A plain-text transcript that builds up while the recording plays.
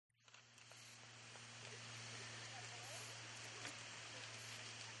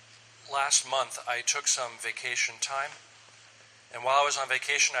last month, I took some vacation time. And while I was on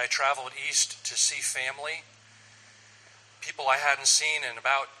vacation, I traveled east to see family, people I hadn't seen in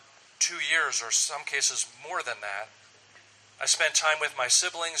about 2 years, or some cases more than that. I spent time with my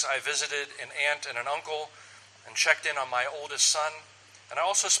siblings. I visited an aunt and an uncle and checked in on my oldest son. And I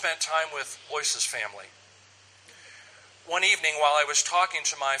also spent time with Lois's family. One evening, while I was talking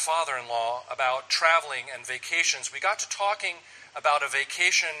to my father-in-law about traveling and vacations, we got to talking about a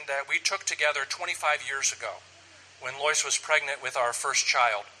vacation that we took together 25 years ago when Lois was pregnant with our first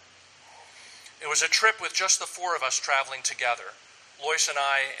child. It was a trip with just the four of us traveling together, Lois and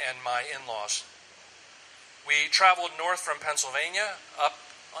I and my in-laws. We traveled north from Pennsylvania up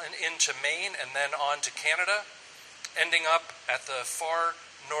into Maine and then on to Canada, ending up at the far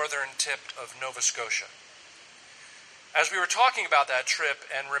northern tip of Nova Scotia. As we were talking about that trip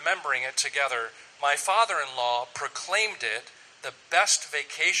and remembering it together, my father-in-law proclaimed it the best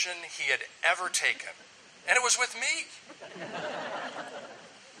vacation he had ever taken. And it was with me.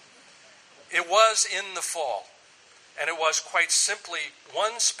 It was in the fall, and it was quite simply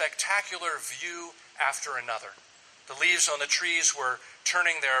one spectacular view after another. The leaves on the trees were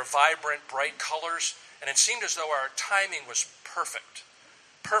turning their vibrant, bright colors, and it seemed as though our timing was perfect.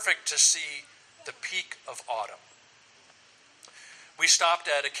 Perfect to see the peak of autumn. We stopped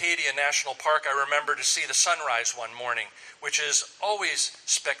at Acadia National Park, I remember, to see the sunrise one morning, which is always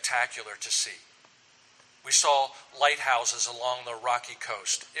spectacular to see. We saw lighthouses along the rocky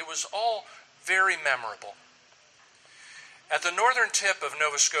coast. It was all very memorable. At the northern tip of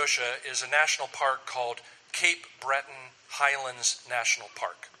Nova Scotia is a national park called Cape Breton Highlands National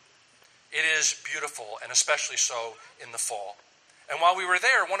Park. It is beautiful, and especially so in the fall. And while we were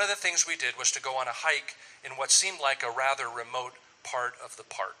there, one of the things we did was to go on a hike in what seemed like a rather remote part of the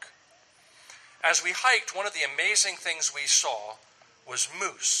park. As we hiked, one of the amazing things we saw was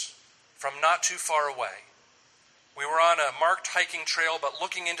moose from not too far away. We were on a marked hiking trail, but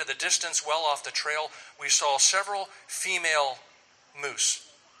looking into the distance well off the trail, we saw several female moose,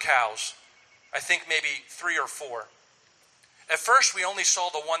 cows, I think maybe 3 or 4. At first, we only saw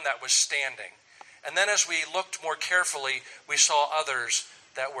the one that was standing, and then as we looked more carefully, we saw others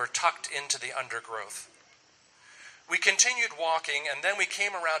that were tucked into the undergrowth. We continued walking, and then we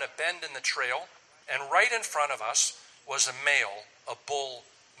came around a bend in the trail, and right in front of us was a male, a bull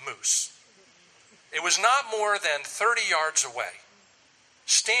moose. It was not more than 30 yards away,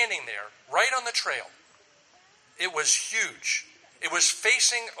 standing there, right on the trail. It was huge. It was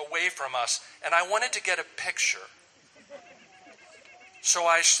facing away from us, and I wanted to get a picture. So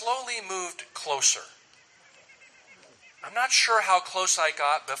I slowly moved closer. I'm not sure how close I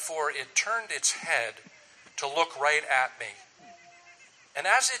got before it turned its head to look right at me. And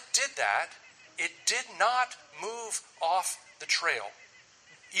as it did that, it did not move off the trail,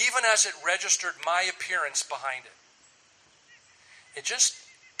 even as it registered my appearance behind it. It just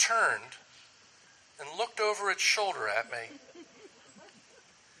turned and looked over its shoulder at me.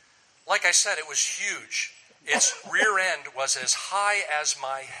 Like I said, it was huge. Its rear end was as high as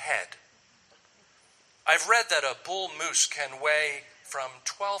my head. I've read that a bull moose can weigh from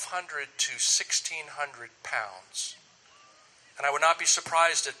 1,200 to 1,600 pounds. And I would not be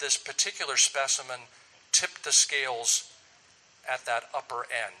surprised if this particular specimen tipped the scales at that upper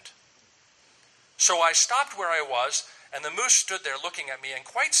end. So I stopped where I was, and the moose stood there looking at me, and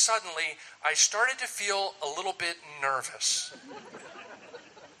quite suddenly I started to feel a little bit nervous.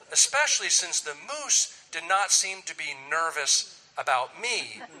 Especially since the moose did not seem to be nervous about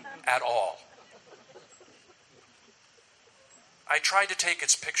me at all. I tried to take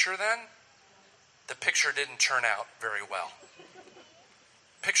its picture then. The picture didn't turn out very well.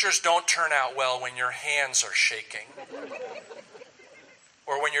 Pictures don't turn out well when your hands are shaking,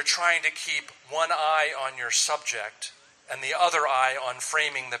 or when you're trying to keep one eye on your subject and the other eye on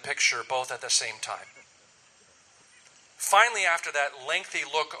framing the picture both at the same time. Finally, after that lengthy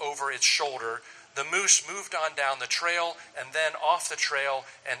look over its shoulder, the moose moved on down the trail and then off the trail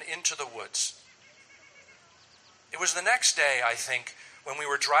and into the woods. It was the next day, I think, when we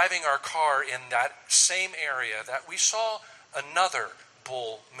were driving our car in that same area that we saw another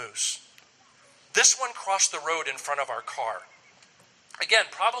bull moose. This one crossed the road in front of our car. Again,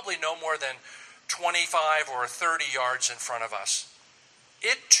 probably no more than 25 or 30 yards in front of us.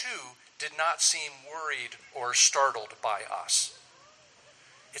 It too did not seem worried or startled by us.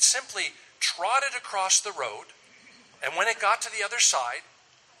 It simply trotted across the road, and when it got to the other side,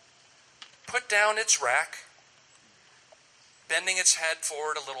 put down its rack, bending its head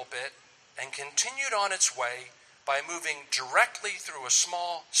forward a little bit, and continued on its way by moving directly through a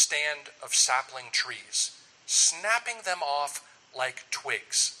small stand of sapling trees, snapping them off like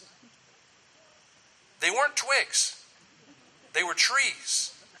twigs. They weren't twigs. They were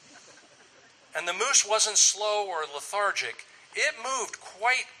trees. And the moose wasn't slow or lethargic. It moved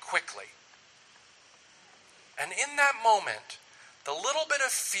quite quickly. And in that moment, the little bit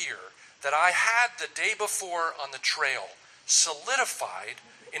of fear that I had the day before on the trail solidified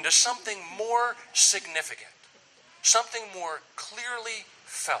into something more significant, something more clearly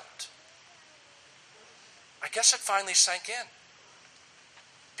felt. I guess it finally sank in.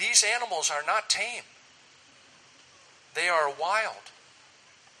 These animals are not tame. They are wild.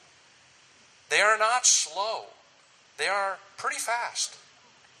 They are not slow. They are pretty fast.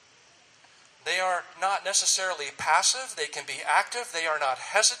 They are not necessarily passive. They can be active. They are not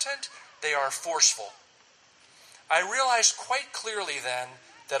hesitant. They are forceful. I realized quite clearly then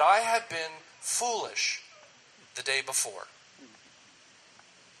that I had been foolish the day before.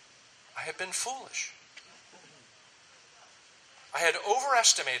 I had been foolish. I had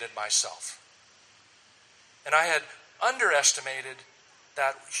overestimated myself. And I had underestimated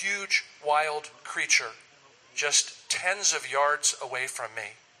that huge wild creature just tens of yards away from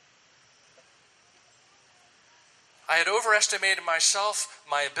me. I had overestimated myself,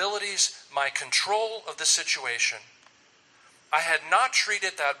 my abilities, my control of the situation. I had not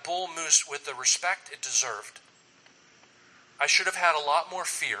treated that bull moose with the respect it deserved. I should have had a lot more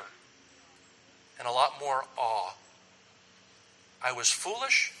fear and a lot more awe. I was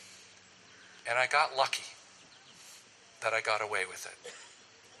foolish, and I got lucky that I got away with it.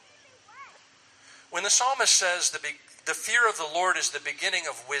 When the psalmist says the fear of the Lord is the beginning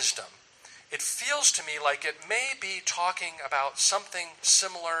of wisdom, it feels to me like it may be talking about something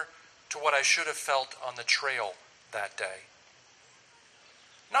similar to what I should have felt on the trail that day.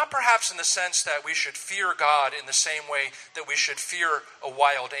 Not perhaps in the sense that we should fear God in the same way that we should fear a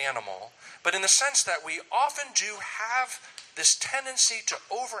wild animal, but in the sense that we often do have this tendency to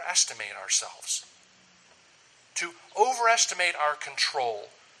overestimate ourselves, to overestimate our control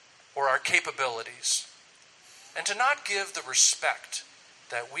or our capabilities, and to not give the respect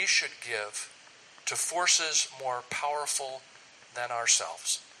that we should give to forces more powerful than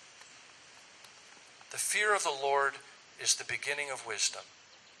ourselves. The fear of the Lord is the beginning of wisdom.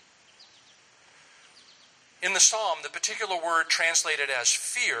 In the psalm, the particular word translated as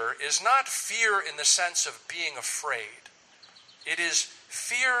fear is not fear in the sense of being afraid. It is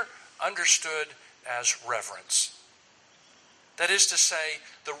fear understood as reverence. That is to say,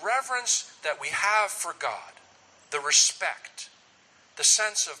 the reverence that we have for God, the respect, the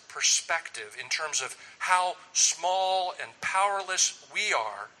sense of perspective in terms of how small and powerless we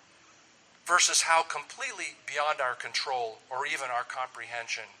are versus how completely beyond our control or even our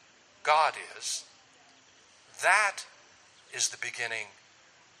comprehension God is. That is the beginning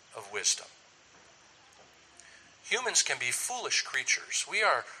of wisdom. Humans can be foolish creatures. We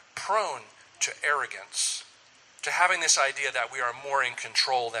are prone to arrogance, to having this idea that we are more in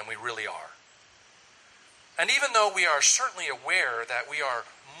control than we really are. And even though we are certainly aware that we are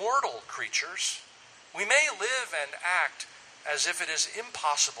mortal creatures, we may live and act as if it is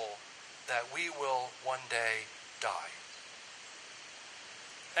impossible that we will one day die.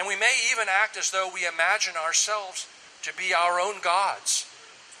 And we may even act as though we imagine ourselves to be our own gods,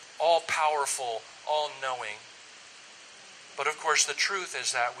 all-powerful, all-knowing. But of course, the truth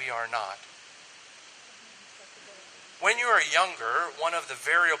is that we are not. When you are younger, one of the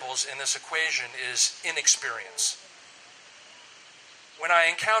variables in this equation is inexperience. When I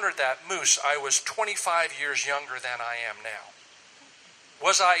encountered that moose, I was 25 years younger than I am now.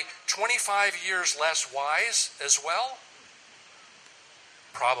 Was I 25 years less wise as well?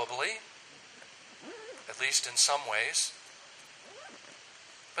 Probably, at least in some ways.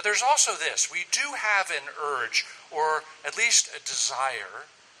 But there's also this. We do have an urge, or at least a desire,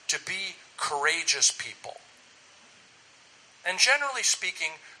 to be courageous people. And generally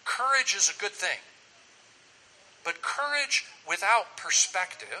speaking, courage is a good thing. But courage without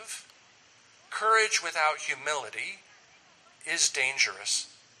perspective, courage without humility, is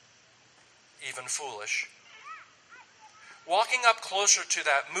dangerous, even foolish. Walking up closer to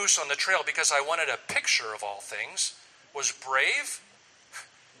that moose on the trail because I wanted a picture of all things was brave,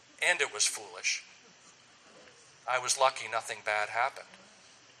 and it was foolish. I was lucky nothing bad happened.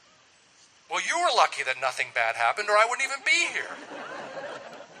 Well, you were lucky that nothing bad happened, or I wouldn't even be here.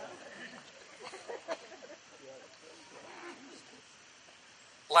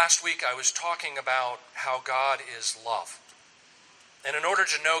 Last week I was talking about how God is love. And in order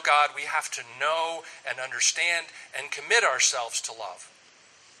to know God, we have to know and understand and commit ourselves to love.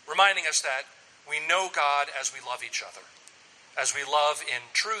 Reminding us that we know God as we love each other. As we love in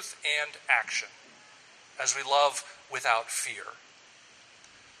truth and action. As we love without fear.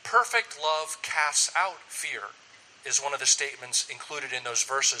 Perfect love casts out fear is one of the statements included in those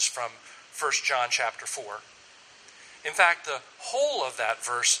verses from 1 John chapter 4. In fact, the whole of that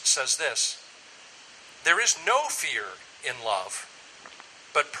verse says this: there is no fear in love,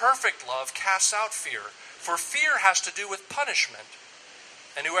 but perfect love casts out fear, for fear has to do with punishment,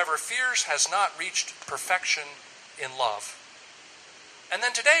 and whoever fears has not reached perfection in love. And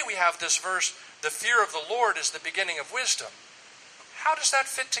then today we have this verse, the fear of the Lord is the beginning of wisdom. How does that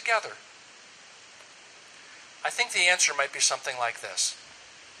fit together? I think the answer might be something like this.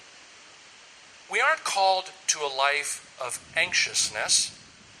 We aren't called to a life of anxiousness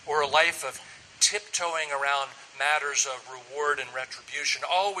or a life of tiptoeing around matters of reward and retribution,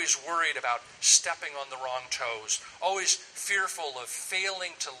 always worried about stepping on the wrong toes, always fearful of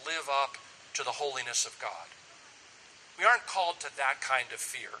failing to live up to the holiness of God. We aren't called to that kind of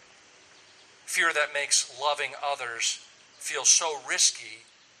fear. Fear that makes loving others feel so risky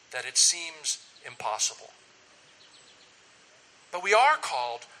that it seems impossible. But we are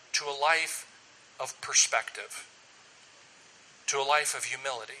called to a life of perspective, to a life of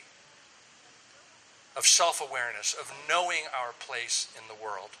humility, of self-awareness, of knowing our place in the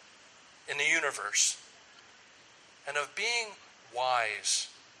world, in the universe, and of being wise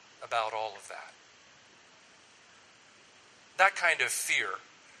about all of that. That kind of fear,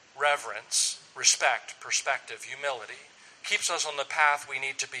 reverence, respect, perspective, humility, keeps us on the path we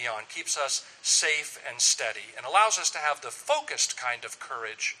need to be on, keeps us safe and steady, and allows us to have the focused kind of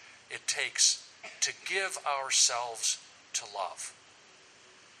courage it takes to give ourselves to love.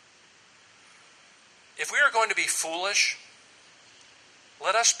 If we are going to be foolish,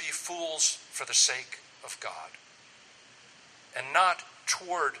 let us be fools for the sake of God, and not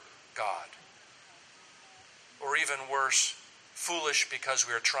toward God. Or even worse, foolish because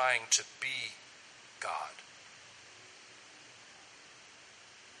we are trying to be God.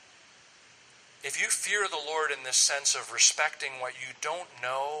 If you fear the Lord in this sense of respecting what you don't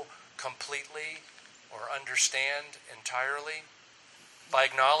know completely or understand entirely, by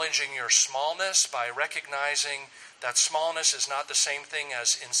acknowledging your smallness, by recognizing that smallness is not the same thing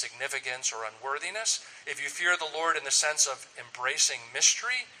as insignificance or unworthiness, if you fear the Lord in the sense of embracing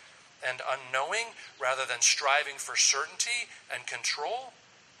mystery and unknowing rather than striving for certainty and control,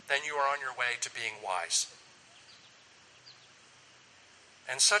 then you are on your way to being wise.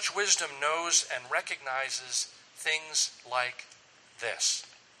 And such wisdom knows and recognizes things like this: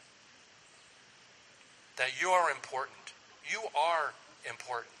 that you are important. You are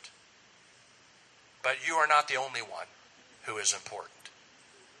important. But you are not the only one who is important.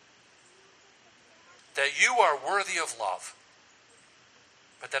 That you are worthy of love,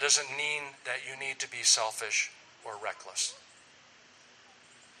 but that doesn't mean that you need to be selfish or reckless.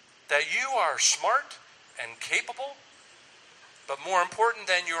 That you are smart and capable, but more important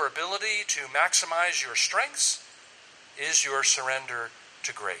than your ability to maximize your strengths is your surrender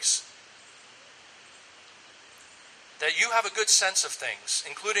to grace. That you have a good sense of things,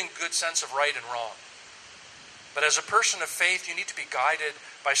 including a good sense of right and wrong. But as a person of faith, you need to be guided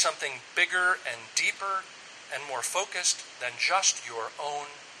by something bigger and deeper and more focused than just your own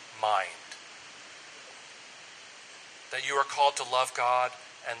mind. That you are called to love God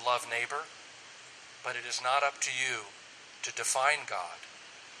and love neighbor, but it is not up to you to define God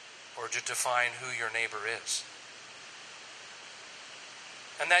or to define who your neighbor is.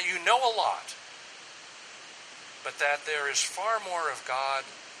 And that you know a lot, but that there is far more of God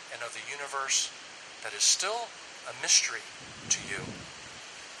and of the universe that is still a mystery to you.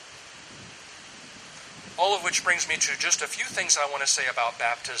 All of which brings me to just a few things I want to say about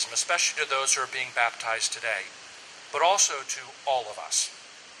baptism, especially to those who are being baptized today, but also to all of us.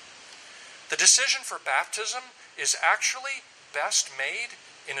 The decision for baptism is actually best made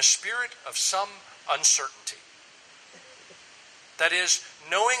in a spirit of some uncertainty. That is,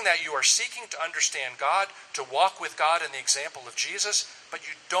 knowing that you are seeking to understand God, to walk with God in the example of Jesus, but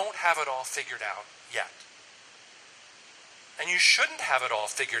you don't have it all figured out yet. And you shouldn't have it all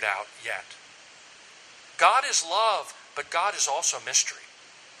figured out yet. God is love, but God is also mystery.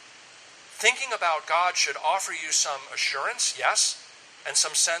 Thinking about God should offer you some assurance, yes, and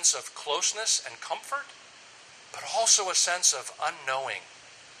some sense of closeness and comfort, but also a sense of unknowing,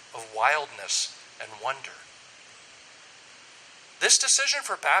 of wildness and wonder. This decision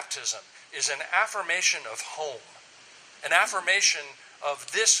for baptism is an affirmation of home, an affirmation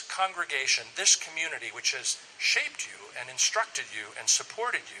of this congregation, this community, which has shaped you and instructed you and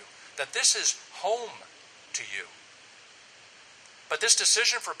supported you, that this is home to you. But this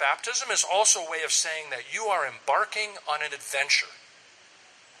decision for baptism is also a way of saying that you are embarking on an adventure,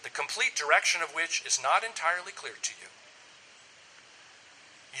 the complete direction of which is not entirely clear to you.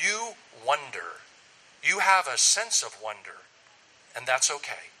 You wonder. You have a sense of wonder, and that's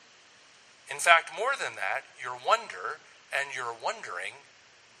okay. In fact, more than that, your wonder and your wondering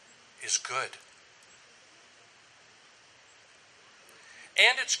is good.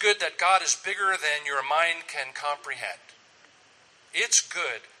 And it's good that God is bigger than your mind can comprehend. It's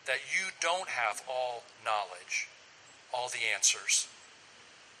good that you don't have all knowledge, all the answers.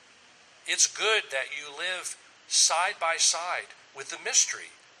 It's good that you live side by side with the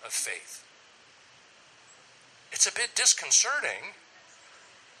mystery of faith. It's a bit disconcerting,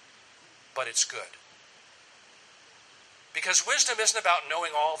 but it's good. Because wisdom isn't about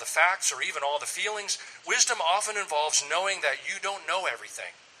knowing all the facts or even all the feelings. Wisdom often involves knowing that you don't know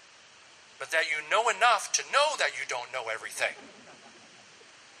everything, but that you know enough to know that you don't know everything.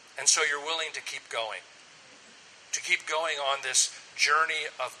 And so you're willing to keep going on this journey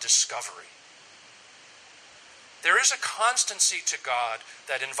of discovery. There is a constancy to God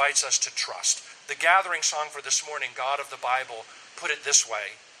that invites us to trust. The gathering song for this morning, God of the Bible, put it this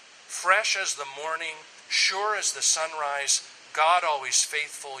way: fresh as the morning, sure as the sunrise, God always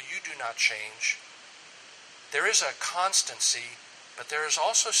faithful, you do not change. There is a constancy, but there is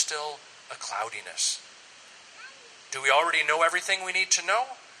also still a cloudiness. Do we already know everything we need to know?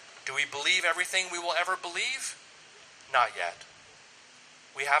 Do we believe everything we will ever believe? Not yet.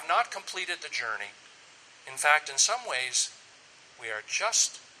 We have not completed the journey. In fact, in some ways, we are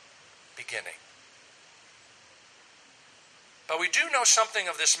just beginning. But we do know something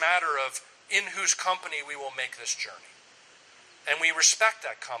of this matter of in whose company we will make this journey. And we respect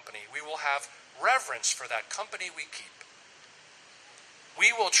that company. We will have reverence for that company we keep.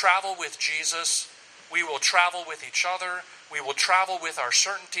 We will travel with Jesus. We will travel with each other. We will travel with our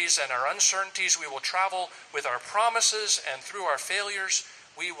certainties and our uncertainties. We will travel with our promises, and through our failures,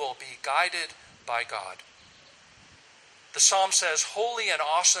 we will be guided by God. The psalm says, holy and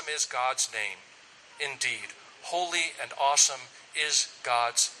awesome is God's name. Indeed, holy and awesome is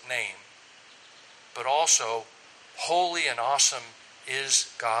God's name. But also, holy and awesome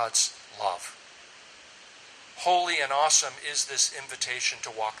is God's love. Holy and awesome is this invitation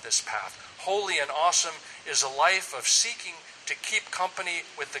to walk this path. Holy and awesome is a life of seeking to keep company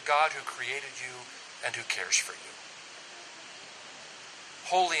with the God who created you and who cares for you.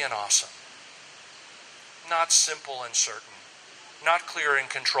 Holy and awesome. Not simple and certain, not clear and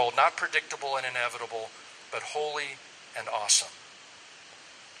controlled, not predictable and inevitable, but holy and awesome.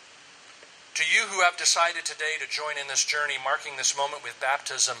 To you who have decided today to join in this journey, marking this moment with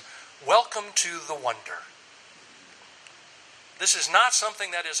baptism, welcome to the wonder. This is not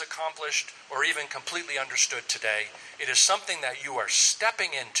something that is accomplished or even completely understood today. It is something that you are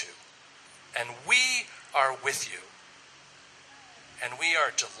stepping into, and we are with you. And we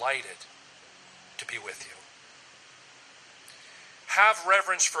are delighted to be with you. Have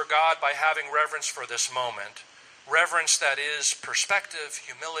reverence for God by having reverence for this moment. Reverence that is perspective,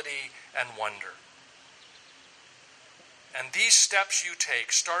 humility, and wonder. And these steps you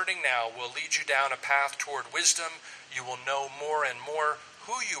take, starting now, will lead you down a path toward wisdom. You will know more and more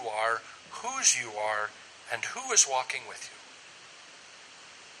who you are, whose you are, and who is walking with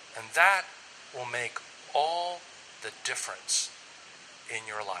you. And that will make all the difference in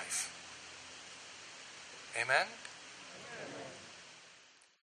your life. Amen?